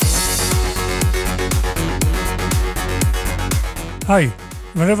Hi,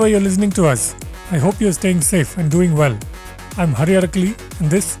 wherever you're listening to us, I hope you're staying safe and doing well. I'm Hari Arakali,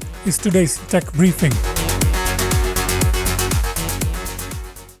 and this is today's Tech Briefing.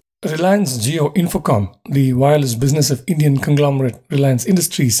 Reliance Jio Infocomm, the wireless business of Indian conglomerate Reliance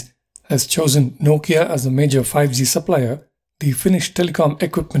Industries, has chosen Nokia as a major 5G supplier, the Finnish telecom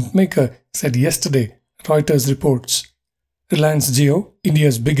equipment maker said yesterday, Reuters reports. Reliance Jio,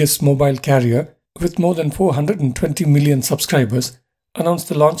 India's biggest mobile carrier, with more than 420 million subscribers, announced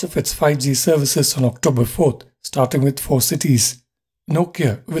the launch of its 5G services on October 4th, starting with 4 cities.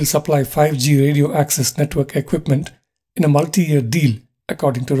 Nokia will supply 5G radio access network equipment in a multi-year deal,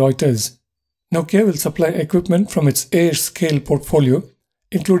 according to Reuters. Nokia will supply equipment from its AirScale portfolio,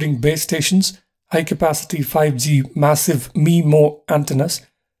 including base stations, high-capacity 5G massive MIMO antennas,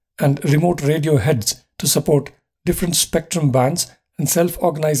 and remote radio heads to support different spectrum bands and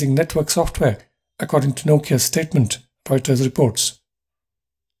self-organizing network software, according to Nokia's statement, Reuters reports.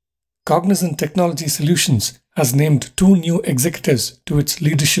 Cognizant Technology Solutions has named 2 new executives to its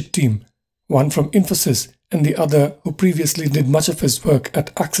leadership team, one from Infosys and the other who previously did much of his work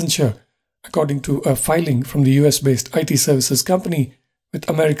at Accenture, according to a filing from the US-based IT services company with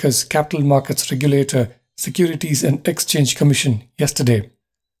America's capital markets regulator, Securities and Exchange Commission, yesterday.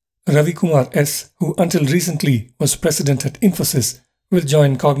 Ravi Kumar S., who until recently was president at Infosys, will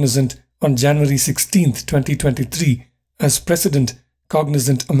join Cognizant on January 16, 2023, as President,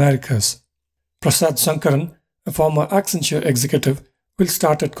 Cognizant Americas. Prasad Sankaran, a former Accenture executive, will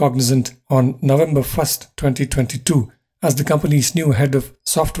start at Cognizant on November 1, 2022, as the company's new head of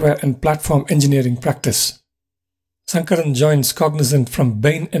software and platform engineering practice. Sankaran joins Cognizant from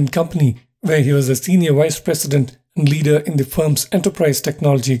Bain & Company, where he was a senior vice president and leader in the firm's enterprise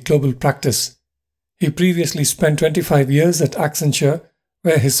technology global practice. He previously spent 25 years at Accenture,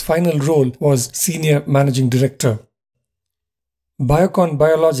 where his final role was Senior Managing Director. Biocon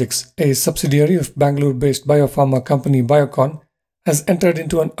Biologics, a subsidiary of Bangalore-based biopharma company Biocon, has entered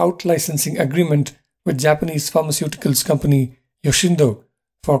into an out-licensing agreement with Japanese pharmaceuticals company Yoshindo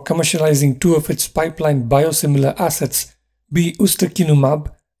for commercializing 2 of its pipeline biosimilar assets, B.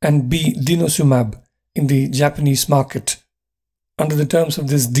 Ustekinumab and B. Denosumab, in the Japanese market. Under the terms of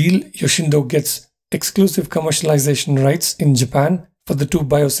this deal, Yoshindo gets exclusive commercialization rights in Japan for the 2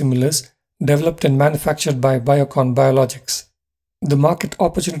 biosimilars developed and manufactured by Biocon Biologics. The market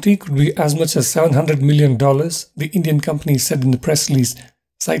opportunity could be as much as $700 million, the Indian company said in the press release,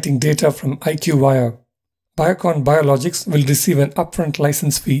 citing data from IQVIA. Biocon Biologics will receive an upfront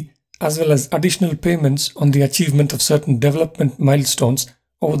license fee as well as additional payments on the achievement of certain development milestones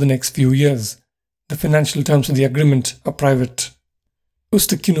over the next few years. The financial terms of the agreement are private.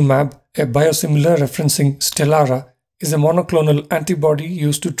 Ustekinumab, a biosimilar referencing Stelara, is a monoclonal antibody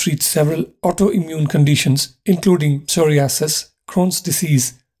used to treat several autoimmune conditions, including psoriasis, Crohn's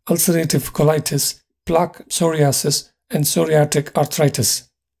disease, ulcerative colitis, plaque psoriasis, and psoriatic arthritis.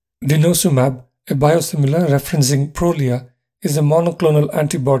 Denosumab, a biosimilar referencing Prolia, is a monoclonal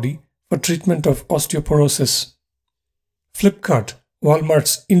antibody for treatment of osteoporosis. Flipkart,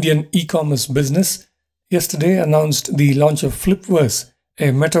 Walmart's Indian e-commerce business, yesterday announced the launch of Flipverse, a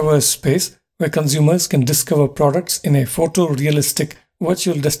metaverse space where consumers can discover products in a photorealistic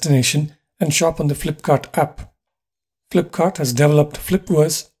virtual destination and shop on the Flipkart app. Flipkart has developed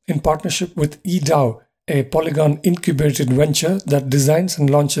Flipverse in partnership with eDAO, a Polygon-incubated venture that designs and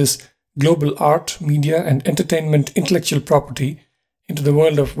launches global art, media, and entertainment intellectual property into the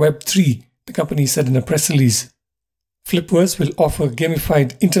world of Web3, the company said in a press release. Flipverse will offer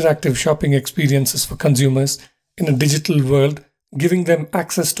gamified interactive shopping experiences for consumers in a digital world, giving them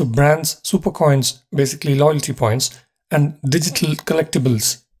access to brands, supercoins, basically loyalty points, and digital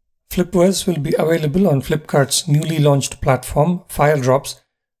collectibles. Flipverse will be available on Flipkart's newly launched platform, FireDrops,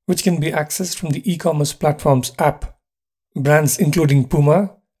 which can be accessed from the e-commerce platform's app. Brands including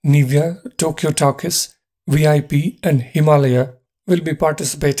Puma, Nivea, Tokyo Talkies, VIP, and Himalaya will be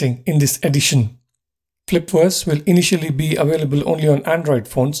participating in this edition. Flipverse will initially be available only on Android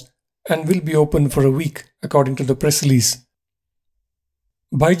phones and will be open for a week, according to the press release.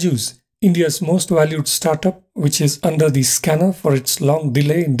 Byju's, India's most valued startup, which is under the scanner for its long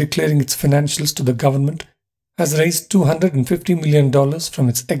delay in declaring its financials to the government, has raised $250 million from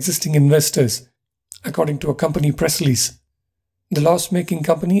its existing investors, according to a company press release. The loss-making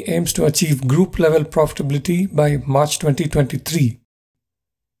company aims to achieve group-level profitability by March 2023.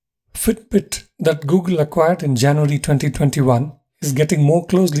 Fitbit, that Google acquired in January 2021, is getting more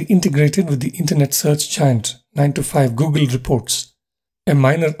closely integrated with the internet search giant, 9to5 Google reports. A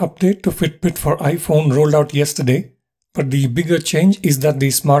minor update to Fitbit for iPhone rolled out yesterday, but the bigger change is that the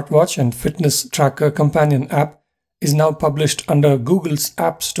smartwatch and fitness tracker companion app is now published under Google's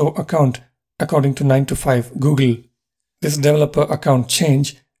App Store account, according to 9to5Google. This developer account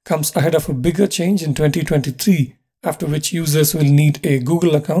change comes ahead of a bigger change in 2023, after which users will need a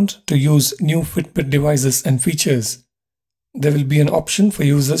Google account to use new Fitbit devices and features. There will be an option for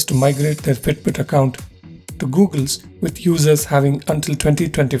users to migrate their Fitbit account to Google's, with users having until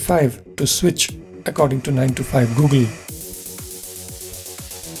 2025 to switch, according to 9to5Google.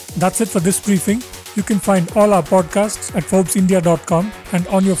 That's it for this briefing. You can find all our podcasts at ForbesIndia.com and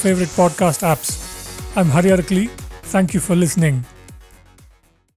on your favorite podcast apps. I'm Hari Arakali. Thank you for listening.